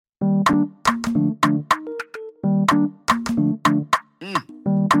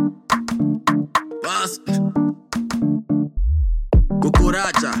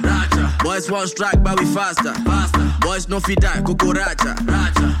Boys want strike, but we faster. Boys no fi die, cucaracha.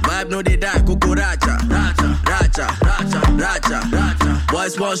 Vibe no they die, cucaracha. Racha.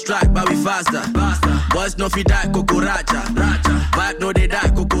 Boys want strike, but we faster. Boys no fi die, cucaracha. Vibe no they die,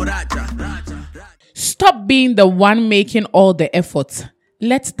 cucaracha. Stop being the one making all the efforts.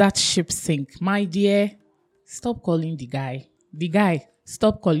 Let that ship sink. My dear, stop calling the guy. The guy,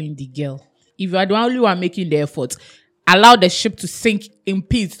 stop calling the girl. If you are the only one making the effort, allow the ship to sink in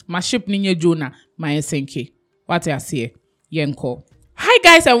peace. My ship ninye Jonah, my senke. What I say? Yenko. Hi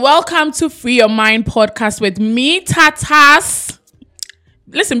guys and welcome to Free Your Mind podcast with me, Tatas.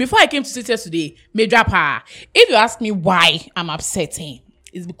 Listen, before I came to sit here today, Medrapa, if you ask me why I'm upsetting,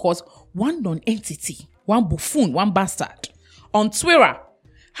 it's because one non-entity, one buffoon, one bastard on Twitter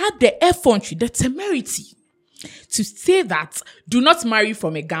had the effrontery, the temerity to say that do not marry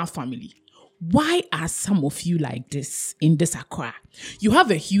from a Gan family. Why are some of you like this in this Accra? You have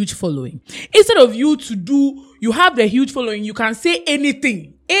a huge following. Instead of you have the huge following, you can say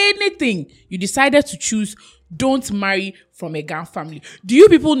anything. You decided to choose don't marry from a Gan family. Do you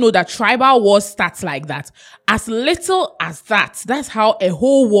people know that tribal wars starts like that? As little as that. That's how a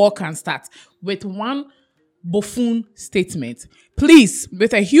whole war can start, with one buffoon statement. Please,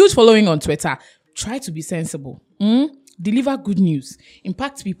 with a huge following on Twitter, try to be sensible. Deliver good news.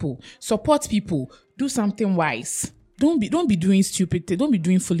 Impact people. Support people. Do something wise. Don't be doing stupid things. Don't be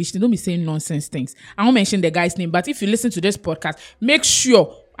doing foolish things. Don't be saying nonsense things. I won't mention the guy's name, but if you listen to this podcast, make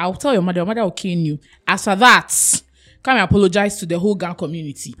sure I'll tell your mother will cane you. As for that, come and apologize to the whole gang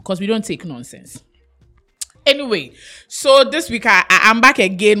community because we don't take nonsense. Anyway, so this week I'm back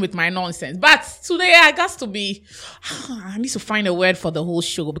again with my nonsense. But today I need to find a word for the whole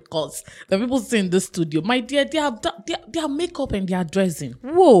show because the people sitting in the studio, my dear, their makeup and their dressing.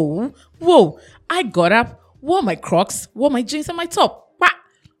 Whoa. I got up, wore my Crocs, wore my jeans and my top.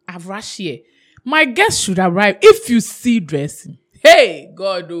 I've rushed here. My guest should arrive. If you see dressing, hey,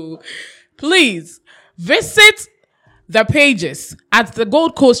 God, please visit the pages at the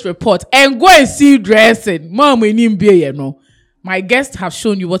Gold Coast Report and go and see dressing. My guests have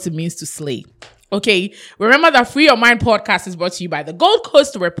shown you what it means to slay. Okay, remember that Free Your Mind podcast is brought to you by the Gold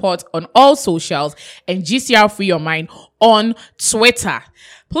Coast Report on all socials and GCR Free Your Mind on Twitter.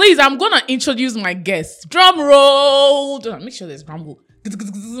 Please, I'm gonna introduce my guests. Drum roll. Make sure there's drum roll.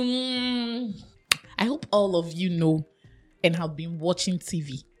 I hope all of you know and have been watching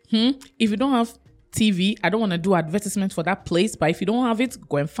TV. If you don't have TV, I don't want to do advertisement for that place, but if you don't have it,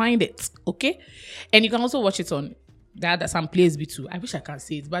 go and find it, okay? And you can also watch it on some place B2. I wish I can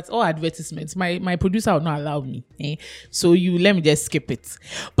say it, but all advertisements, my producer will not allow me. So let me just skip it.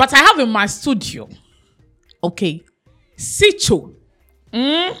 But I have in my studio, okay, Sicho.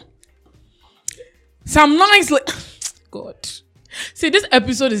 Some nice, God. See, this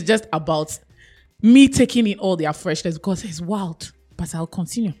episode is just about me taking in all their freshness because it's wild. But I'll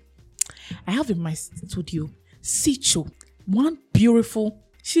continue. I have in my studio Sicho,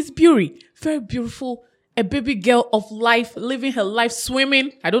 she's beauty, very beautiful, a baby girl of life, living her life,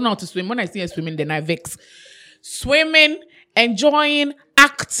 swimming. I don't know how to swim. When I see her swimming, then I vex. Swimming, enjoying,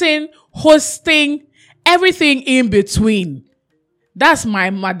 acting, hosting, everything in between. That's my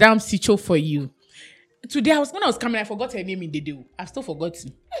Madame Sicho for you. Today, when I was coming, I forgot her name in the day. I've still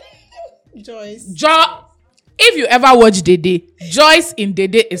forgotten. Joyce. If you ever watch Dede, Joyce in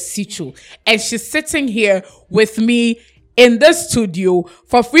Dede is Sicho. And she's sitting here with me in the studio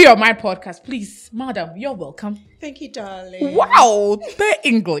for Free Your Mind podcast. Please, madam, you're welcome. Thank you, darling. Wow, the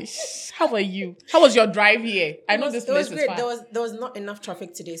English. How are you? How was your drive here? I know this place is fun. There was not enough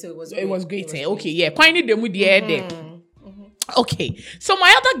traffic today, so it was great. Okay, yeah. Quite them with the air there. Okay, so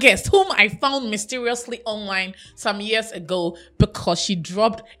my other guest, whom I found mysteriously online some years ago because she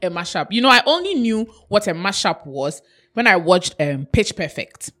dropped a mashup. You know, I only knew what a mashup was when I watched Pitch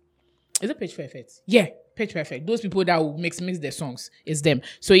Perfect. Is it Pitch Perfect? Yeah, Pitch Perfect. Those people that will mix their songs, is them.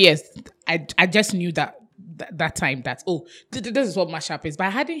 So yes, I just knew that time that, this is what mashup is. But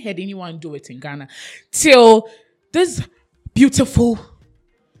I hadn't heard anyone do it in Ghana till this beautiful,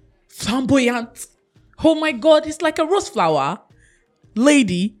 flamboyant, oh my God, it's like a rose flower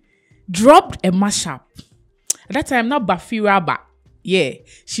lady dropped a mashup. At that time, not Bafira, but yeah,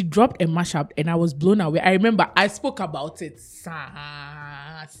 she dropped a mashup and I was blown away. I remember I spoke about it.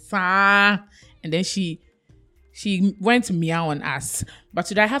 And then she went to meow on us. But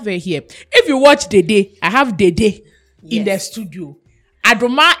today I have her here. If you watch Dede, I have Dede in the studio.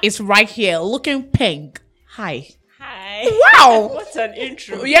 Adoma is right here looking pink. Hi. Wow. What an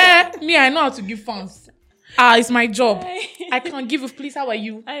intro. Yeah, me, I know how to give fans. It's my job. Hi. I can give you, please. How are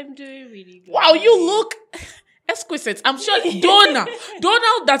you? I'm doing really good. Wow, you look exquisite. I'm sure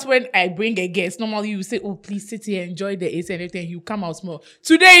Donald, that's when I bring a guest. Normally you say, oh, please sit here, enjoy the AC and everything. You come out small.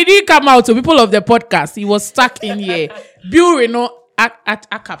 Today he didn't come out. So people of the podcast, he was stuck in here. Bill, at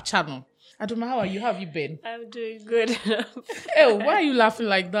ACAP channel. I don't know how have you been? I'm doing good. Oh, why are you laughing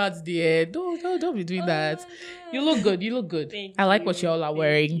like that, dear? Don't be doing that. You look good. Thank I like what y'all are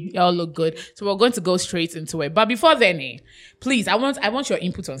wearing. Y'all look good. So we're going to go straight into it. But before then, please, I want your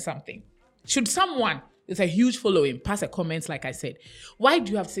input on something. Should someone with a huge following pass a comment like I said, why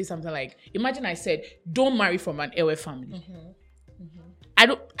do you have to say something like, imagine I said, don't marry from an Ewe family.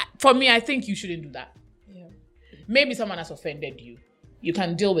 For me, I think you shouldn't do that. Yeah. Maybe someone has offended you. You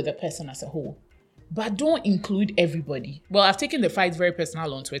can deal with the person as a whole. But don't include everybody. Well, I've taken the fight very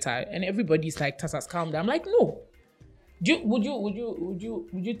personal on Twitter, and everybody's like, Tasas, calm down. I'm like, no. Would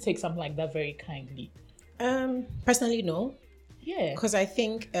you take something like that very kindly? Personally, no. Yeah. Because I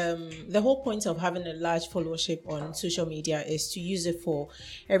think the whole point of having a large followership on social media is to use it for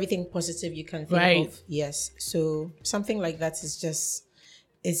everything positive you can think of. Yes. So something like that is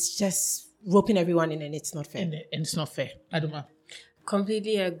just roping everyone in, and it's not fair. And it's not fair. Adoma.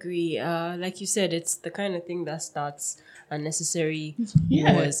 Completely agree. Like you said, it's the kind of thing that starts unnecessary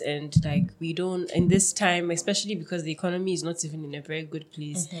Yeah. wars, and like we don't in this time, especially because the economy is not even in a very good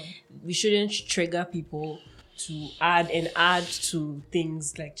place, we shouldn't trigger people to add to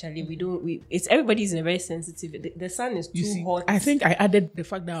things like Charlie. It's everybody's in a very sensitive. The sun is too hot. I think I added the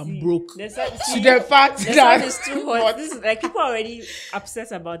fact that I'm broke The sun, to the fact the that sun is too hot. This is like people are already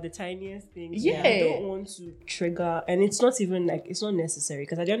upset about the tiniest things. Yeah. I don't want to trigger, and it's not even like it's not necessary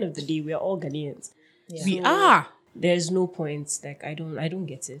because at the end of the day, we are all Ghanaians. Yeah. we are. There's no point. Like I don't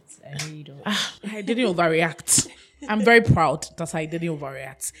get it. I really don't. I didn't overreact. I'm very proud that I didn't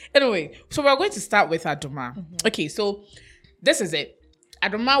overreact. Anyway, so we're going to start with Adoma. Okay, so this is it.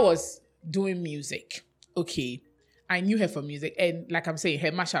 Adoma was doing music. Okay. I knew her for music. And like I'm saying,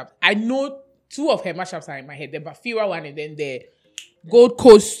 her mashup. I know two of her mashups are in my head. The Bafira one and then the Gold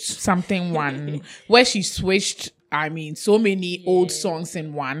Coast something one. Where she switched, so many old songs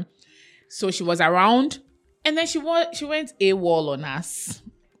in one. So she was around. And then she went AWOL on us.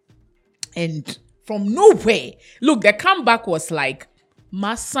 And from nowhere, look, the comeback was like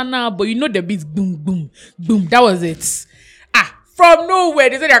Masana, but you know the beats boom, boom, boom. That was it. From nowhere,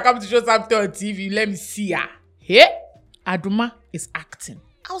 they said they're coming to show something on TV. Let me see her. Hey, Adoma is acting.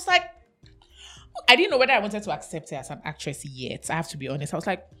 I was like, I didn't know whether I wanted to accept her as an actress yet. I have to be honest. I was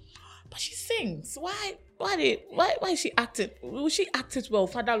like, but she sings. Why is she acting? Will she act it well?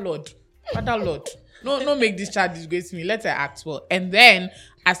 Father Lord. No, make this child disgrace me. Let her act well. And then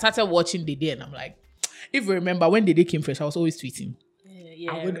I started watching Dede, and I'm like, if you remember when Dede came fresh, I was always tweeting.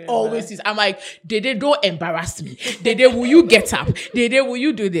 I would always tweet. I'm like, Dede, don't embarrass me. Dede, will you get up? Dede, will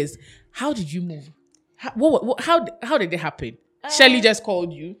you do this? How did you move? How did it happen? Shelly just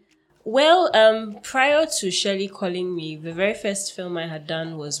called you. Well, prior to Shelly calling me, the very first film I had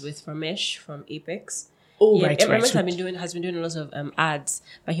done was with Ramesh from Apex. Oh, Yeah, right. Ramesh has been doing a lot of ads,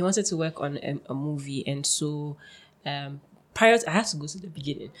 but he wanted to work on a movie, and so I have to go to the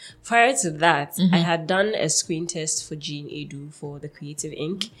beginning. Prior to that, I had done a screen test for Jean Edu for the Creative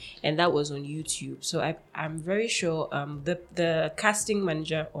Inc., and that was on YouTube. So I'm very sure the casting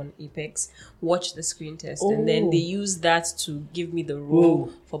manager on Apex watched the screen test, and then they used that to give me the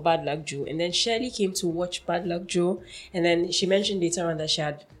role for Bad Luck Joe. And then Shirley came to watch Bad Luck Joe, and then she mentioned later on that she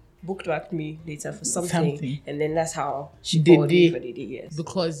had bookmarked me later for something. And then that's how she called me for Dede, yes.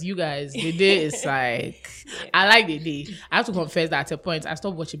 Because you guys, Dede is like, I like Dede. I have to confess that at a point I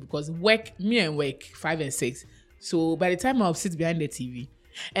stopped watching because me and work 5 and 6. So by the time I'll sit behind the TV,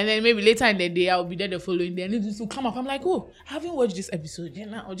 and then maybe later in the day I'll be there the following day, and it will come up. I'm like, oh, I haven't watched this episode.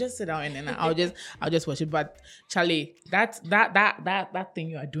 Then I'll just sit down and then I'll just watch it. But Charlie, that thing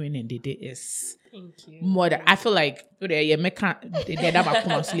you are doing in Dede is. Thank you. More than, I feel like later,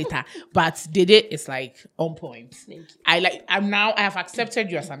 but Dede is like on point. Thank you. I have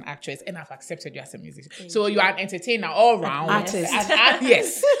accepted you as an actress and I've accepted you as a musician. So you are an entertainer all round. Artist.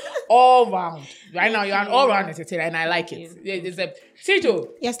 Yes, all round. Right now you're an all round entertainer, and I like it. There's a Sito.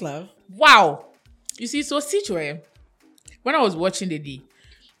 Yes, love. Wow. You see, so Sito, when I was watching Dede,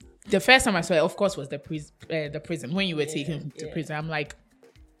 the first time I saw it, of course, was the prison when you were taken to prison. I'm like,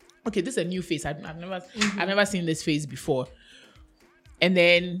 okay, this is a new face. I've never seen this face before. And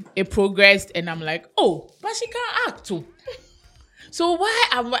then it progressed, and I'm like, oh, but she can't act too. So why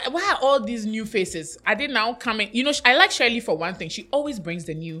are all these new faces? Are they now coming? You know, I like Shirley for one thing. She always brings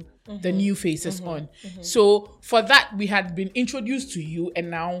the new faces on. So for that, we had been introduced to you,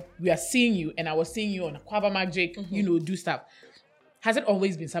 and now we are seeing you. And I was seeing you on Aquaba Magic, do stuff. Has it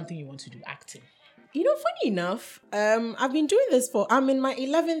always been something you want to do, acting? Funny enough, I've been doing this I'm in my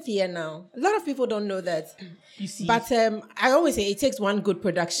 11th year now. A lot of people don't know that. You see. But I always say it takes one good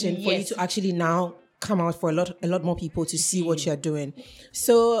production for you Yes. to actually now come out for a lot more people to see what you're doing.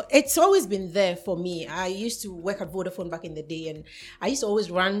 So it's always been there for me. I used to work at Vodafone back in the day, and I used to always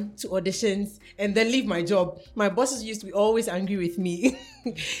run to auditions and then leave my job. My bosses used to be always angry with me.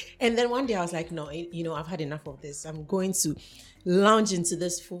 And then one day I was like, no, I've had enough of this. I'm going to lounge into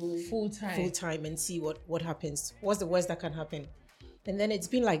this full time and see what happens. What's the worst that can happen? And then it's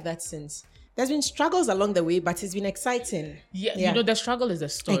been like that since. There's been struggles along the way, but it's been exciting. Yeah. The struggle is a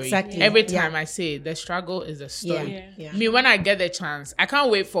story. Exactly. Every time I say it, the struggle is a story. Yeah. I mean, when I get the chance, I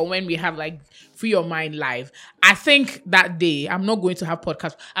can't wait for when we have like Free Your Mind live. I think that day, I'm not going to have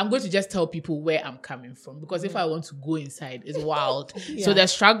podcast. I'm going to just tell people where I'm coming from, because if I want to go inside, it's wild. So the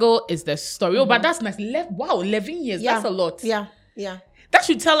struggle is the story. Oh, but that's nice. 11 years. That's a lot. Yeah. That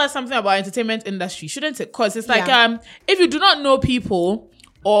should tell us something about entertainment industry, shouldn't it? Because it's like, if you do not know people,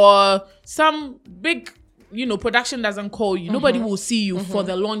 or some big, production doesn't call you, nobody will see you for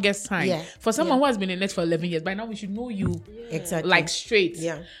the longest time. Yeah. For someone who has been in it for 11 years, by now we should know you Exactly. like straight.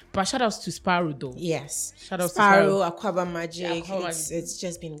 Yeah. But shout outs to Sparrow though. Yes. Shout out to Sparrow, Aquaba Magic. Aquaba It's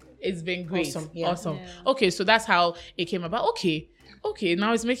just been It's been great. Awesome, yeah. Awesome. Okay, so that's how it came about. Okay,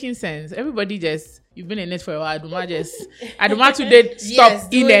 now it's making sense. Everybody you've been in it for a while. Aduma too did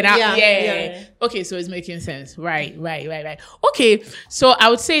stop in and out. Yeah. Okay, so it's making sense. Right. Okay, so I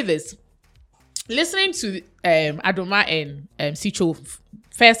would say this. Listening to Adoma and Sicho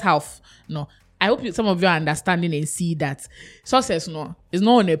first half, I hope some of you are understanding and see that success is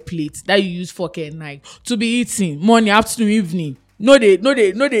not on a plate that you use fork and knife to be eating morning, afternoon, evening. No,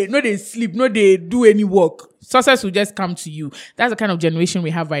 they sleep. No, they do any work. Success will just come to you. That's the kind of generation we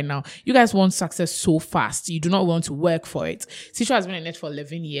have right now. You guys want success so fast. You do not want to work for it. Sicho has been in it for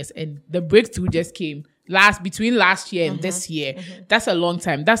 11 years, and the breakthrough just came between last year and this year. That's a long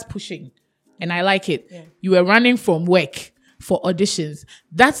time. That's pushing. And I like it. Yeah. You were running from work for auditions.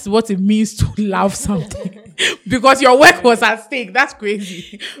 That's what it means to love something. Because your work was at stake. That's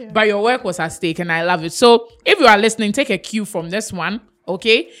crazy. Yeah. But your work was at stake, and I love it. So if you are listening, take a cue from this one,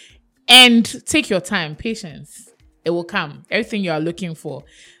 okay? And take your time, patience. It will come. Everything you are looking for,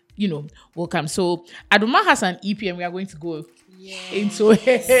 will come. So Adoma has an EP, and we are going to go into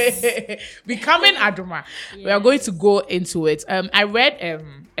it. Becoming Adoma. Yes. We are going to go into it. I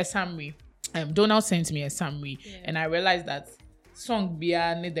read a summary. Donald sent me a summary, and I realized that song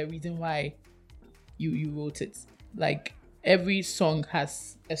beyond the reason why you wrote it. Like every song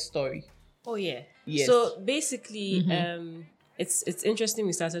has a story. Oh yeah. Yes. So basically, it's interesting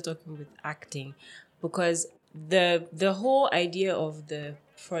we started talking with acting, because the whole idea of the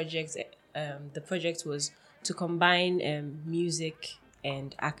project was to combine music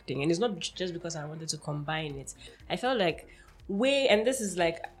and acting, and it's not just because I wanted to combine it. I felt like and this is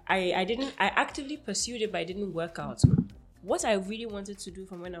like I actively pursued it, but it didn't work out. What I really wanted to do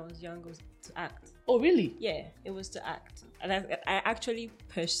from when I was young was to act. Oh, really? Yeah, it was to act. And I actually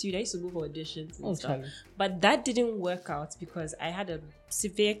pursued. I used to go for auditions and stuff. Charlie. But that didn't work out because I had a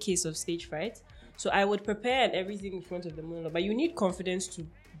severe case of stage fright. So I would prepare and everything in front of the monologue. But you need confidence to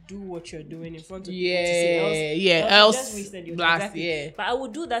do what you're doing in front of people to say. Else just wasted your time. Exactly. Yeah. But I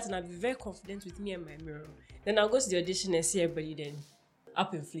would do that, and I'd be very confident with me and my mirror. Then I'll go to the audition and see everybody then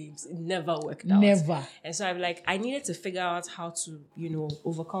up in flames. It never worked out. Never. And so I'm like, I needed to figure out how to,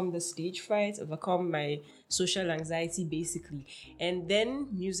 overcome the stage fright, overcome my social anxiety, basically. And then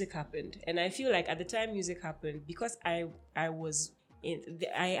music happened. And I feel like at the time music happened, because I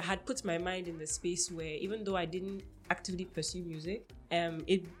had put my mind in the space where, even though I didn't actively pursue music,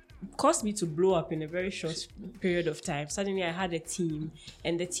 it caused me to blow up in a very short period of time. Suddenly I had a team,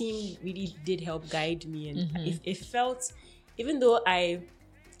 and the team really did help guide me. And it felt, even though I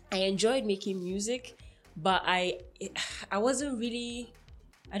enjoyed making music, but I wasn't really,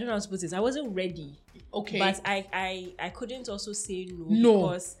 I don't know how to put this, I wasn't ready. Okay. But I couldn't also say no,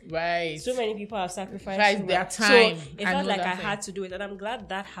 because so many people have sacrificed their time. So it felt like I had to do it, and I'm glad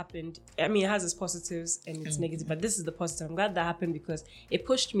that happened. I mean, it has its positives and its negatives, but this is the positive. I'm glad that happened because it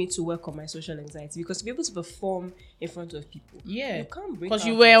pushed me to work on my social anxiety, because to be able to perform in front of people, you can't bring, because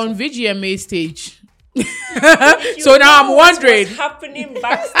you were on VGMA stage So now I'm wondering. What's happening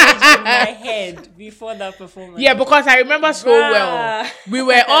backstage in my head before that performance? Yeah, because I remember so well. Bruh. We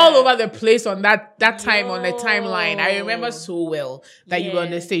were all over the place on that time on the timeline. I remember so well that you were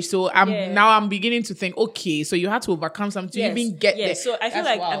on the stage. So now I'm beginning to think, okay, so you had to overcome something to even get there. So I feel That's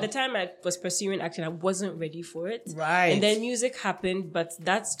like wild. at the time I was pursuing acting, I wasn't ready for it. Right. And then music happened, but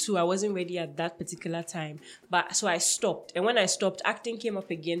that's too, I wasn't ready at that particular time. But so I stopped. And when I stopped, acting came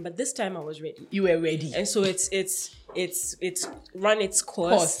up again, but this time I was ready. You were ready. And so it's run its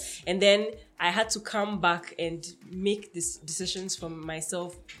course. And then I had to come back and make these decisions for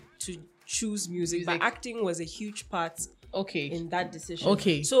myself to choose music. But acting was a huge part in that decision.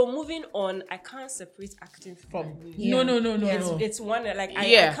 Okay. So moving on, I can't separate acting from music. No. It's one, like,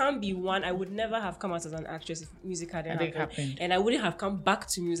 I can't be one. I would never have come out as an actress if music hadn't happened. And I wouldn't have come back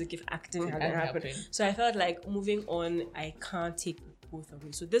to music if acting hadn't happened. So I felt like moving on, I can't take both of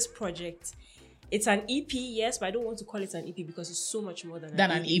them. So this project, it's an EP, yes, but I don't want to call it an EP because it's so much more than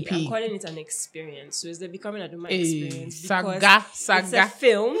an EP. I'm calling it an experience. So it's the Becoming Adoma experience. Saga. It's a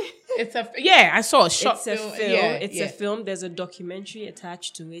film. I saw a short film. It's a a film. There's a documentary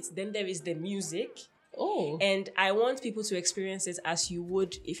attached to it. Then there is the music. Oh. And I want people to experience it as you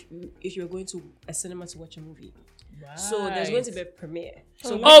would if you're going to a cinema to watch a movie. Right. So there's going to be a premiere.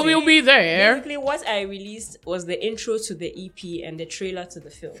 So we'll be there. Basically, what I released was the intro to the EP and the trailer to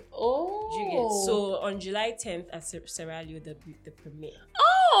the film. Oh. So on July 10th at Serralio, the premiere.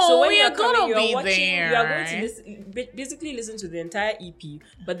 Oh, so when you're coming, gonna be you're watching, there. you are going to basically listen to the entire EP,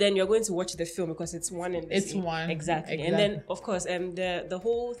 but then you're going to watch the film because it's one and the it's same. one exactly. And then of course, the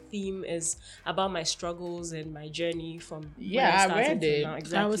whole theme is about my struggles and my journey from when I read it. Now.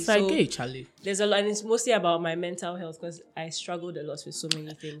 Exactly. I was like, hey, Charlie. There's a lot, and it's mostly about my mental health because I struggled a lot with so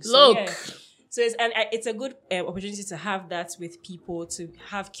many things. Look. So it's a good opportunity to have that with people, to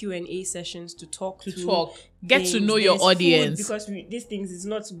have Q&A sessions, to get to know your audience. Because these things is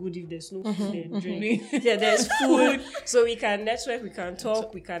not good if there's no food and drink. Yeah, there's food, so we can network, we can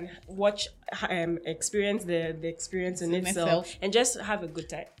talk, we can watch, experience the experience in itself, and just have a good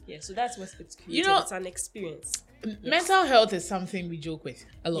time. Yeah, so that's what it's created. It's an experience. Mental health is something we joke with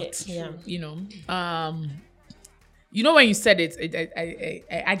a lot. When you said it,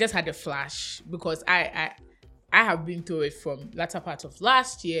 I just had a flash because I have been through it from latter part of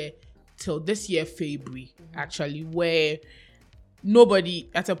last year till this year, February, actually, where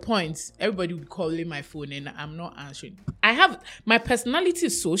at a point, everybody would call in my phone and I'm not answering. My personality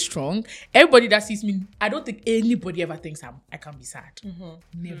is so strong. Everybody that sees me, I don't think anybody ever thinks I can be sad.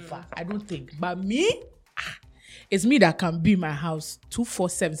 Never. I don't think. But me, it's me that can be in my house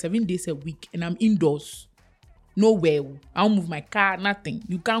 24/7, 7 days a week, and I'm indoors. Nowhere. I don't move my car, nothing.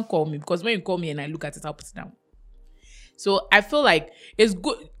 You can't call me because when you call me and I look at it, I'll put it down. So I feel like it's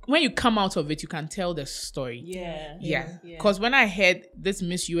good when you come out of it, you can tell the story. Yeah. Because when I heard this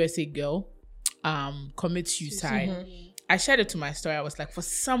Miss USA girl commit suicide, I shared it to my story. I was like, for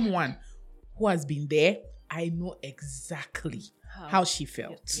someone who has been there, I know exactly how she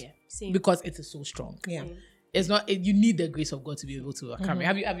felt. Same. Because it is so strong. Yeah. It's not. You need the grace of God to be able to overcome it.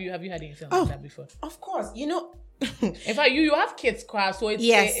 Have you had anything like that before? Of course. In fact, you have kids, class, so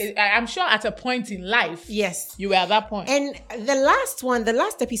it's I'm sure at a point in life, you were at that point. And the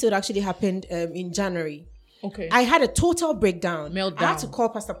last episode actually happened in January. Okay. I had a total meltdown. I had to call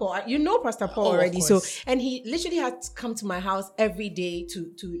Pastor Paul. You know Pastor Paul already. So, and he literally had to come to my house every day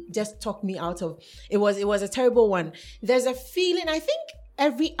to just talk me out of it. Was a terrible one. There's a feeling, I think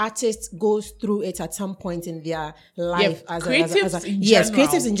every artist goes through it at some point in their life.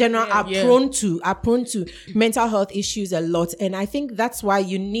 Creatives in general are prone to mental health issues a lot. And I think that's why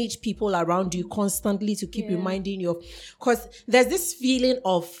you need people around you constantly to keep reminding you, because there's this feeling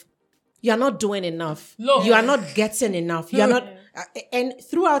of you're not doing enough. You are not getting enough. You're not. And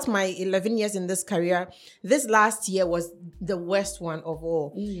throughout my 11 years in this career, this last year was the worst one of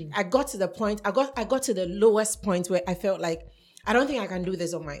all. I got to the point, I got to the lowest point where I felt like, I don't think I can do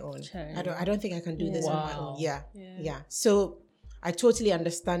this on my own. I don't think I can do this on my own. Yeah. So I totally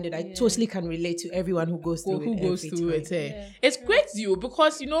understand it. I totally can relate to everyone who goes through it. It's great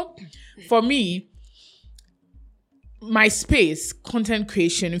because, for me, my space, content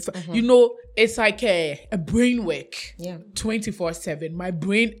creation, it's like a brain work. 24/7. My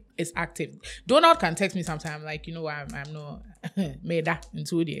brain is active. Donald can text me sometime like, I'm not made that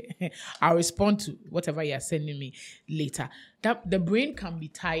into it. I'll respond to whatever you're sending me later. That the brain can be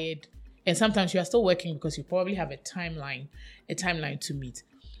tired, and sometimes you are still working because you probably have a timeline to meet.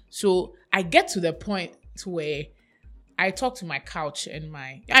 So I get to the point where I talk to my couch and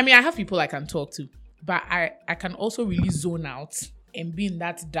I have people I can talk to, but I can also really zone out and be in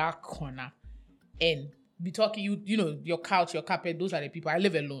that dark corner and be talking, you know, your couch, your carpet, those are the people. I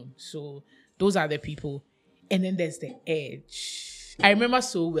live alone, so those are the people. And then there's the edge. I remember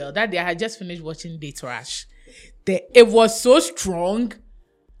so well that day I had just finished watching Date Rash. It was so strong.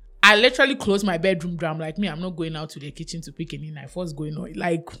 I literally closed my bedroom door. I'm like, I'm not going out to the kitchen to pick any knife. What's going on?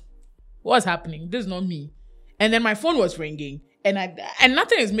 Like, what's happening? This is not me. And then my phone was ringing. And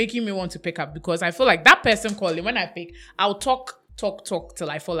nothing is making me want to pick up because I feel like that person calling, when I pick, I'll talk till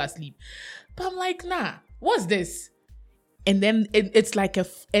I fall asleep. But I'm like, nah, what's this? And then it's like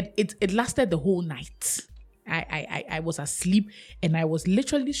it lasted the whole night. I was asleep and I was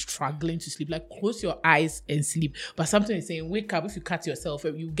literally struggling to sleep. Like, close your eyes and sleep. But something is saying, wake up. If you cut yourself,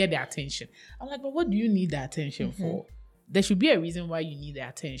 you get the attention. I'm like, but what do you need the attention for? There should be a reason why you need the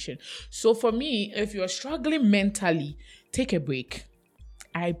attention. So for me, if you're struggling mentally, take a break.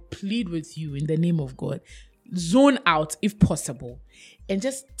 I plead with you in the name of God. Zone out if possible. And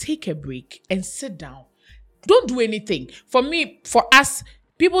just take a break and sit down. Don't do anything. For us,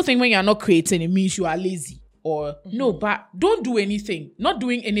 people think when you're not creating, it means you are lazy. Or no, but don't do anything. Not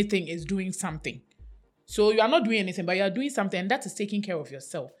doing anything is doing something. So you are not doing anything, but you are doing something, and that is taking care of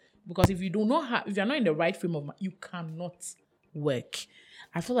yourself. Because if you're not in the right frame of mind, you cannot work.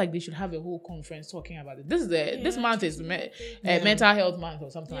 I feel like they should have a whole conference talking about it. This month is mental health month or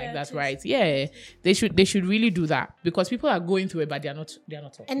something like that, right? Yeah, they should really do that because people are going through it, but they're not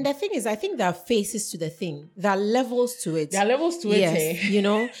talking. And the thing is, I think there are phases to the thing. There are levels to it. Yes, you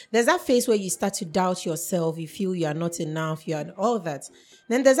know, there's that phase where you start to doubt yourself. You feel you are not enough. You are all that.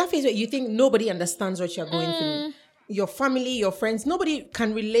 Then there's that phase where you think nobody understands what you're going through. Your family, your friends, nobody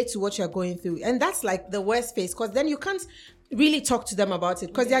can relate to what you're going through. And that's like the worst phase because then you can't really talk to them about it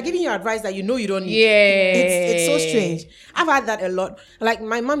because they are giving you advice that you know you don't need. Yeah. It's so strange. I've had that a lot. Like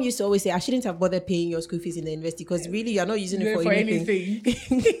my mom used to always say, I shouldn't have bothered paying your school fees in the university because really you're not using it for anything.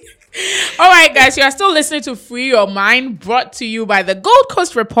 All right, guys, you are still listening to Free Your Mind, brought to you by the Gold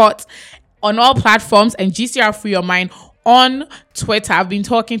Coast Report on all platforms and GCR Free Your Mind on Twitter. I've been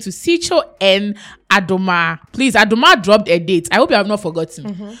talking to Sicho and Adoma. Please, Adoma dropped a date. I hope you have not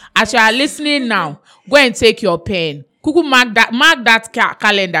forgotten. As you are listening now, go and take your pen. Kuku, mark that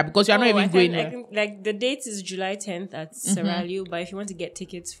calendar because you are not even going there. I think like the date is July 10th at Serralio, but if you want to get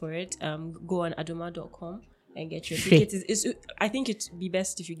tickets for it, go on adoma.com and get your tickets. I think it'd be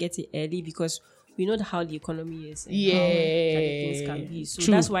best if you get it early because we know how the economy is and how things can be. So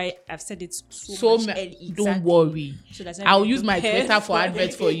True. That's why I've said it so much early. Exactly. Don't worry. So I'll use my Twitter for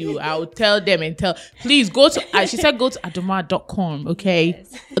adverts for you. I'll tell them please go to, she said go to adoma.com, okay?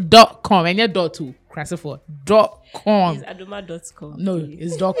 Yes. .com, and your .to, .com. It's adoma.com. No,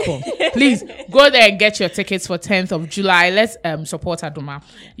 it's .com. Please go there and get your tickets for 10th of July. Let's support Adoma.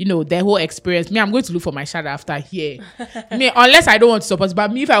 You know, their whole experience. I'm going to look for my shadow after here. Unless I don't want to support,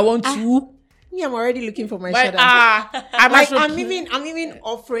 but if I want to... I'm already looking for my shadow. I'm even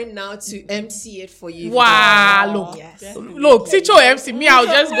offering now to MC it for you. Wow, look, Sicho MC. I'll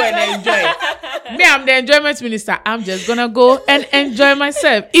just go and enjoy. I'm the enjoyment minister. I'm just gonna go and enjoy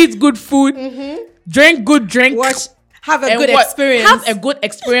myself. Eat good food, drink good drink. Have a good experience. Have a good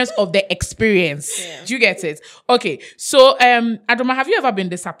experience of the experience. Yeah. Do you get it? Okay. So, Adoma, have you ever been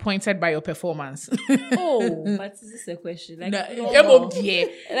disappointed by your performance? Oh, but is this a question? Like,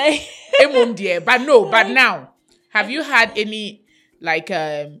 but now, have you had any, like,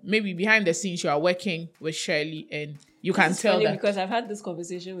 maybe behind the scenes you are working with Shirley and you can tell that? Because I've had this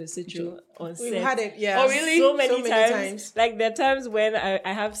conversation with Sicho on set. We've had it, yeah. Oh, really? So many times. Like, there are times when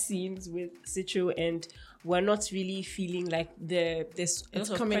I have scenes with Sicho and we're not really feeling like there's a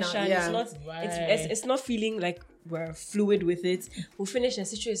lot of pressure. Out, yeah. It's not feeling like we're fluid with it. We'll finish and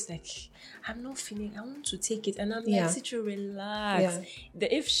Sicho is like, I'm not feeling, I want to take it. And I'm like, Sicho, relax. Yeah.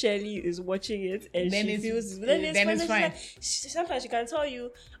 If Shirley is watching it and then she feels, then it's fine. Like, sometimes she can tell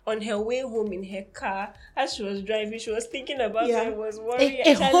you on her way home in her car, as she was driving, she was thinking about it, was worried.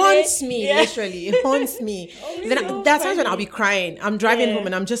 It haunts me, literally. It haunts me. Then that's times when I'll be crying. I'm driving home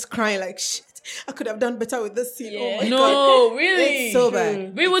and I'm just crying like, shit. I could have done better with this scene. Oh my God. No, really? It's so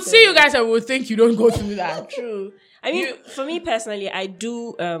bad. We would see you guys and we would think you don't go through that. True. I mean, for me personally, I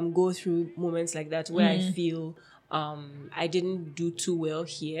do go through moments like that where I feel I didn't do too well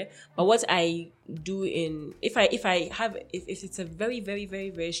here. But what I do if it's a very, very,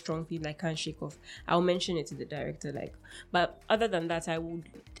 very, very strong feeling I can't shake off, I'll mention it to the director. But other than that,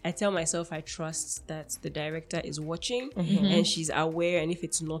 I tell myself I trust that the director is watching and she's aware, and if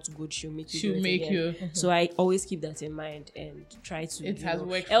it's not good, she'll make you. So I always keep that in mind and try to. It has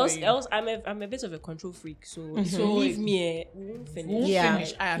worked. Else, I'm a bit of a control freak, so leave me, we won't finish.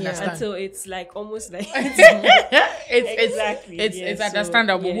 Finish. I understand. Until it's like almost like it's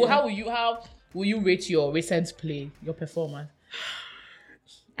understandable. Yeah. How will you rate your recent play, your performance?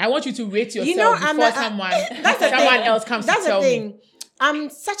 I want you to rate yourself before someone else comes to tell me. I'm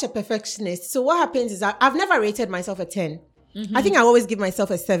such a perfectionist. So what happens is I've never rated myself a 10. I think I always give myself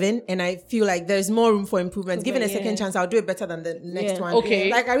a 7, and I feel like there's more room for improvement. Given a second chance, I'll do it better than the next one. Okay.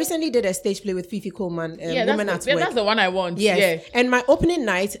 Like I recently did a stage play with Fifi Coleman, Women at Work. That's the one I want. Yes. Yeah. And my opening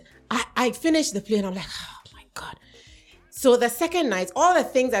night, I finished the play and I'm like, oh my God. So the second night, all the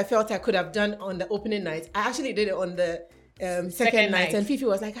things I felt I could have done on the opening night, I actually did it on the second night. And Fifi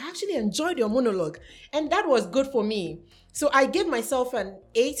was like, I actually enjoyed your monologue. And that was good for me. So I gave myself an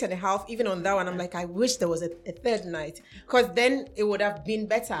 8.5, even on that one. I'm like, I wish there was a third night, because then it would have been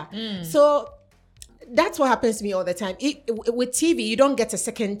better. So that's what happens to me all the time. With TV, you don't get a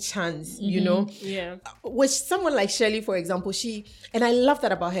second chance, you know? Yeah. Which someone like Shirley, for example, and I love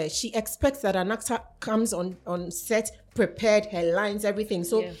that about her. She expects that an actor comes on set, prepared, her lines, everything.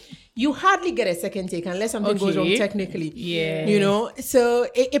 So you hardly get a second take unless something goes wrong technically. Yeah. You know? So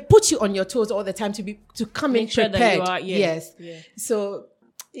it puts you on your toes all the time to come in prepared. That you are, Yes. Yeah. So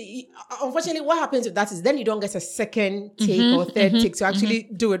unfortunately, what happens with that is then you don't get a second take or third take to actually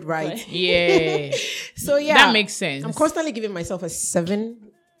do it right. Yeah. So yeah, that makes sense. I'm constantly giving myself a 7.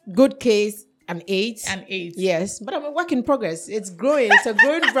 Good case, an 8. An 8. Yes, but I'm a work in progress. It's growing. It's a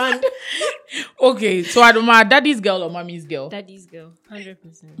growing brand. Okay, so Adoma, daddy's girl or mommy's girl? Daddy's girl, 100%.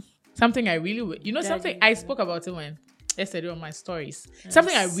 Something I really, something I spoke about it yesterday on my stories.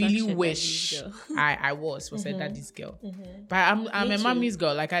 Something I really wish I was a daddy's girl. But I'm a mommy's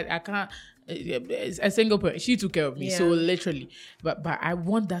girl. Like I can't. A single parent. She took care of me, so literally. But I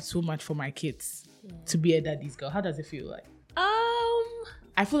want that so much for my kids to be a daddy's girl. How does it feel like?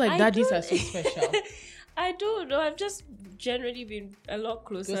 I feel like daddies are so special. I don't know. I've just generally been a lot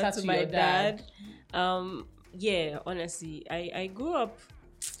closer to my dad. Yeah, honestly, I grew up.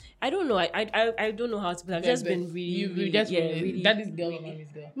 I don't know. I don't know how to, but I've just been really daddy's girl or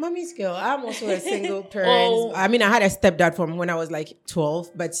mommy's girl? Mommy's girl. I'm also a single parent. I mean, I had a stepdad from when I was like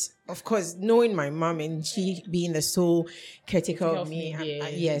 12, but of course, knowing my mom and she being the sole caretaker of me,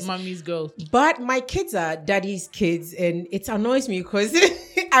 yes, mommy's girl. But my kids are daddy's kids, and it annoys me because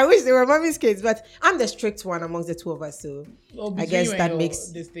I wish they were mommy's kids, but I'm the strict one amongst the two of us, so I guess that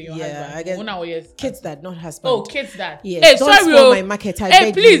makes I guess kids that, not husband. Oh, kids that. Yeah. Hey, don't spoil my market. I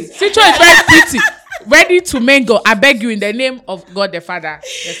beg please. Sicho is very pretty. Ready to mingle. I beg you in the name of God the Father,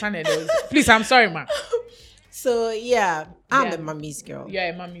 the Son, and the Holy Spirit. Please, I'm sorry, ma. So yeah, I'm a mommy's girl. Yeah,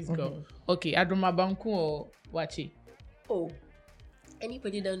 a mommy's girl. Okay, Adoma Banku or Wachi? Oh,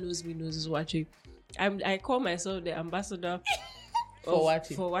 anybody that knows me knows Wachi. I call myself the ambassador for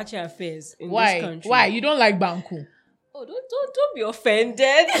Wachi affairs in this country. Why? You don't like Banku? Oh, don't be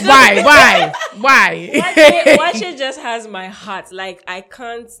offended. Why? Wachi just has my heart. Like, I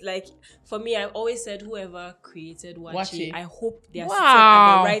can't, like, for me, I've always said whoever created Wachi, I hope they are sitting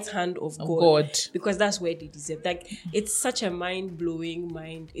at the right hand of God. Because that's where they deserve. Like, it's such a mind-blowing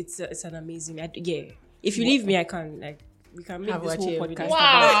mind. It's an amazing, if you leave me, I can, like, we can make this whole podcast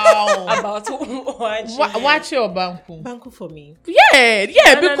about Wachi. Wachi or Banku? Banku for me. Yeah,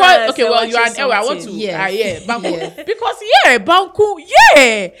 because you are an Ewa. I want to, Banku. Because Banku,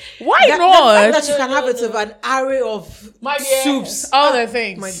 why not? That you can have it with an array of soups, all the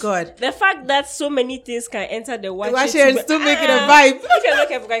things. My God, the fact that so many things can enter the Wachi and still make it a vibe.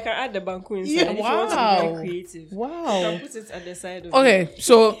 I can add the Banku inside. If you want to be very creative. Wow, you can put it at the side of it.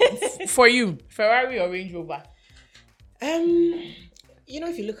 So for you, Ferrari or Range Rover?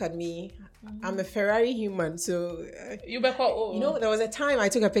 If you look at me, I'm a Ferrari human. So there was a time I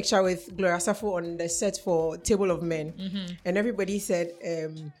took a picture with Gloria Safo on the set for Table of Men, and everybody said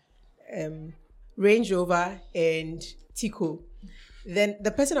Range Rover and Tico. Then the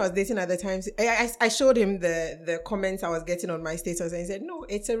person I was dating at the time, I showed him the comments I was getting on my status, and he said, "No,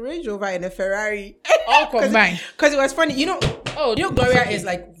 it's a Range Rover and a Ferrari." All combined. Because it was funny. Gloria is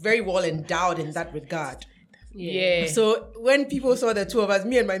like very well endowed in that regard. Yeah. So when people saw the two of us,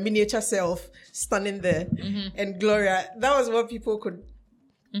 me and my miniature self standing there, and Gloria, that was what people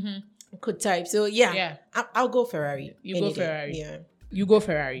could type. So I'll go Ferrari. You go Ferrari. Yeah. You go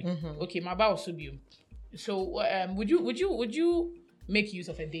Ferrari. Okay, my bow sub you. So would you make use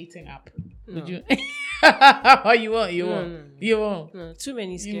of a dating app? No. Would you? Oh, you won't. No, too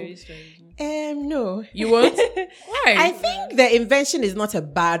many scary stories. No. You won't? Why? I think the invention is not a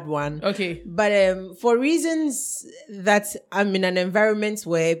bad one. Okay. But for reasons that I'm in an environment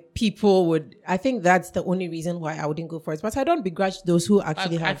where people would, I think that's the only reason why I wouldn't go for it. But I don't begrudge those who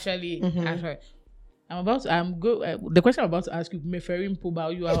actually have. Actually. The question I'm about to ask you,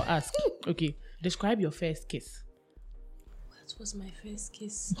 I'll ask. Okay. Describe your first kiss. What was my first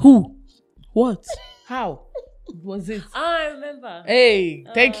kiss? Who? What? How? Was it? I remember. Hey,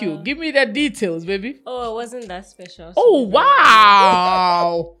 thank you. Give me the details, baby. Oh, it wasn't that special. Oh,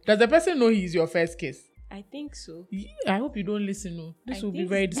 wow. Does the person know he's your first kiss? I think so. Yeah, I hope you don't listen. No. This I will be think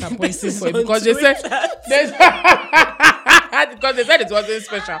very the disappointing person's for you on because they said because they said it wasn't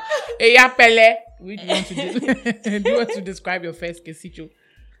special. Hey, yeah, Pele. Do you want to do you want to describe your first kiss, Sicho?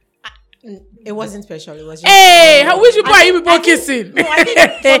 It wasn't special. It was just. Hey, which people are you people kissing? No, I think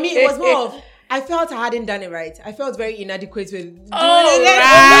for me it was more of. I felt I hadn't done it right. I felt very inadequate with doing it.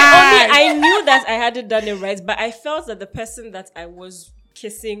 right. I knew that I hadn't done it right, but I felt that the person that I was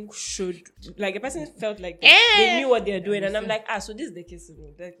kissing should, like, the person felt like they knew what they're doing, and I'm like, so this is the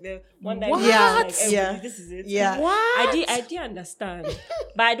kissing, like the one that this is it. Yeah. What? I did understand,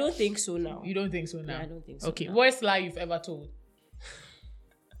 but I don't think so now. You don't think so now? Yeah, I don't think so. Okay, now. worst lie you've ever told?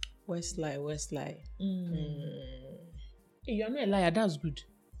 Worst lie. Hey, you're not a liar. That's good.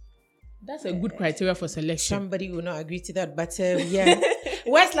 That's a good criteria for selection. Somebody will not agree to that, but yeah.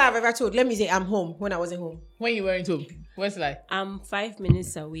 Worst lie I've ever told. Let me say I'm home when I wasn't home. When you weren't home, worst lie. I'm 5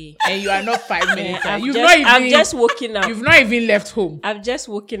 minutes away. And you are not 5 minutes. I've just woken up. You've not even left home. I've just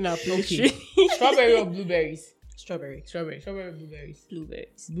woken up. Okay. Strawberry or blueberries? Strawberry, blueberries.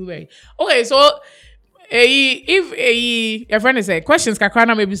 Blueberry. Okay, so if your friend is saying questions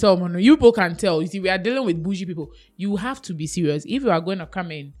kakrana maybe someone you people can tell. You see, we are dealing with bougie people. You have to be serious. If you are going to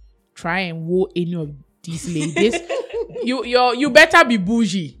come in, try and woo any of these ladies. you better be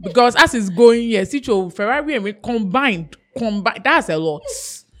bougie because as it's going here, Sicho, Ferrari and we combined. That's a lot.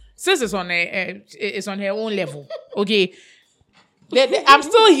 Sis is on it's on her own level. Okay. I'm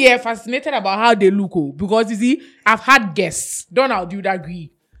still here fascinated about how they look, because you see, I've had guests. Donald, you'd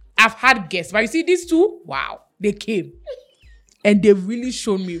agree. I've had guests, but you see these two, wow, they came and they've really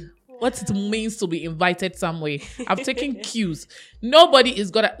shown me what it means to be invited somewhere. I've taken cues. Nobody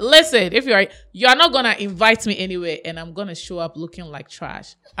is gonna listen. If you're not gonna invite me anywhere, and I'm gonna show up looking like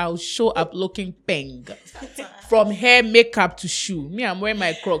trash. I'll show up looking peng, from hair, makeup to shoe. Me, I'm wearing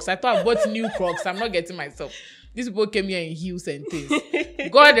my Crocs. I thought I bought new Crocs. I'm not getting myself. These people came here in heels and things.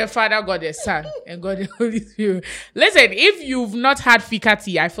 God the Father, God the Son, and God the Holy Spirit. Listen, if you've not had Fika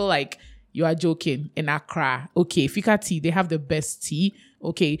tea, I feel like you are joking. In Accra, okay, Fika tea, they have the best tea.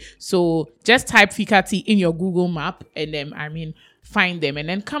 Okay, so just type Fika tea in your Google map, and then find them, and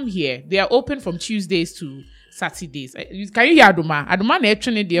then come here. They are open from Tuesdays to Saturdays. Can you hear Aduma? Aduma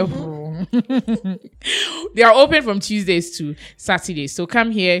actually there. They are open from Tuesdays to Saturdays. So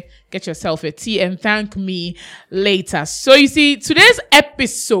come here, get yourself a tea, and thank me later. So you see, today's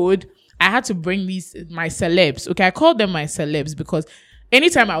episode, I had to bring my celebs. Okay, I call them my celebs because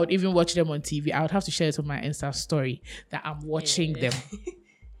anytime I would even watch them on TV, I would have to share it on my Insta story that I'm watching them.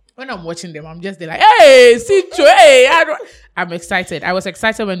 When I'm watching them, I'm just there like, hey, Sicho, hey, I'm excited. I was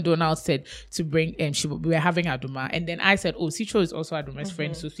excited when Donald said to bring we were having Aduma. And then I said, Sicho is also Aduma's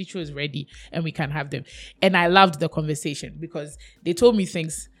friend. So Sicho is ready and we can have them. And I loved the conversation because they told me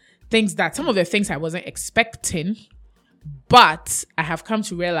things that some of the things I wasn't expecting. But I have come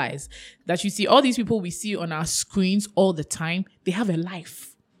to realize that you see all these people we see on our screens all the time, they have a life.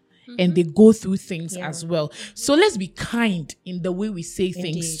 And they go through things as well. So let's be kind in the way we say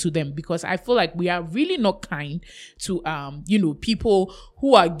things to them, because I feel like we are really not kind to, people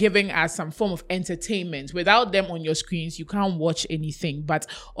who are giving us some form of entertainment. Without them on your screens, you can't watch anything. But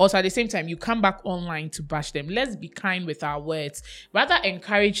also at the same time, you come back online to bash them. Let's be kind with our words. Rather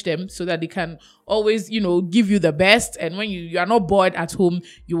encourage them so that they can always, give you the best. And when you are not bored at home,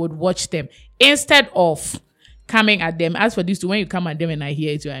 you would watch them instead of coming at them. As for these two, when you come at them and I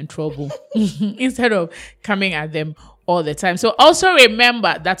hear it, you're in trouble. Instead of coming at them all the time. So also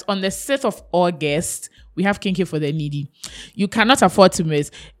remember that on the 6th of August, we have Kinky for the Needy. You cannot afford to miss.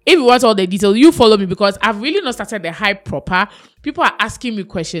 If you want all the details, you follow me because I've really not started the hype proper. People are asking me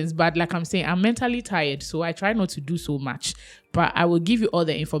questions, but like I'm saying, I'm mentally tired, so I try not to do so much. But I will give you all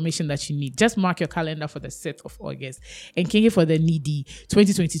the information that you need. Just mark your calendar for the 6th of August. And Kinky for the Needy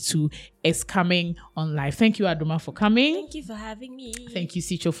 2022 is coming on live. Thank you, Aduma, for coming. Thank you for having me. Thank you,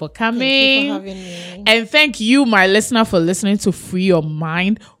 Sicho, for coming. Thank you for having me. And thank you, my listener, for listening to Free Your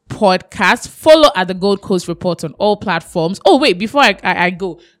Mind podcast. Follow at the Gold Coast Report on all platforms. Oh, wait, before I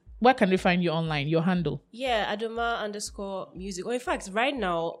go, where can they find you online? Your handle? Yeah, Adoma_music. Or in fact, right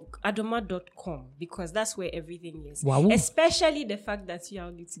now, Adoma.com, because that's where everything is. Wow. Especially the fact that you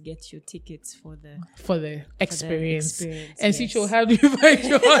all need to get your tickets for the experience. And yes. Sicho, how do you find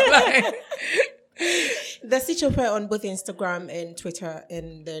you online? The Sichope on both Instagram and Twitter,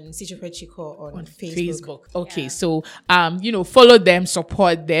 and then Sichope Chico on Facebook. Okay, so follow them,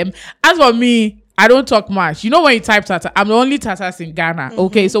 support them. As for me, I don't talk much. You know when you type Tata, I'm the only Tatas in Ghana.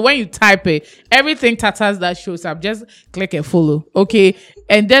 Okay, so when you type it, everything Tatas that shows up, just click and follow. Okay,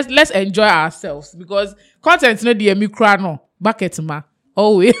 and just let's enjoy ourselves because content no the micro no bucket ma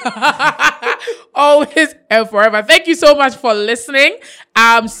always. Always and forever. Thank you so much for listening.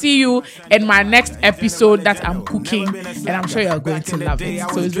 See you in my next episode that I'm cooking, and I'm sure you're going to love it.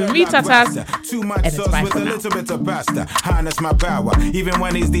 So it's been me, Tatas, and it's bye for now. Bit of pasta, harness my power. Even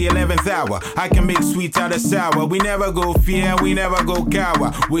when it's the 11th hour, I can make sweet out of sour. We never go fear, we never go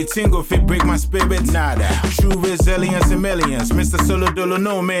cower. With single fit break my spirit, nada. True resilience in millions. Mr. Solo Dolo,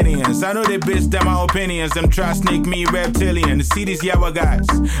 no minions. I know they bitch them my opinions. Them try snake me reptilian. See these yawa guys,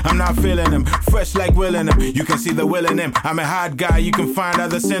 I'm not feeling them. Fresh like willing them. You can see the will in them. I'm a hard guy, you can find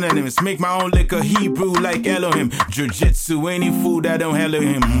other synonyms. Make my own liquor Hebrew like Elohim. Jiu-jitsu, any food that don't hello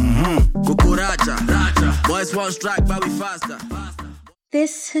him. Boys won't strike, but we faster.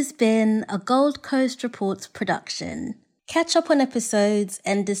 This has been a Gold Coast Reports production. Catch up on episodes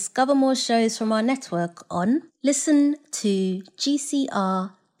and discover more shows from our network on listen to GCR.com.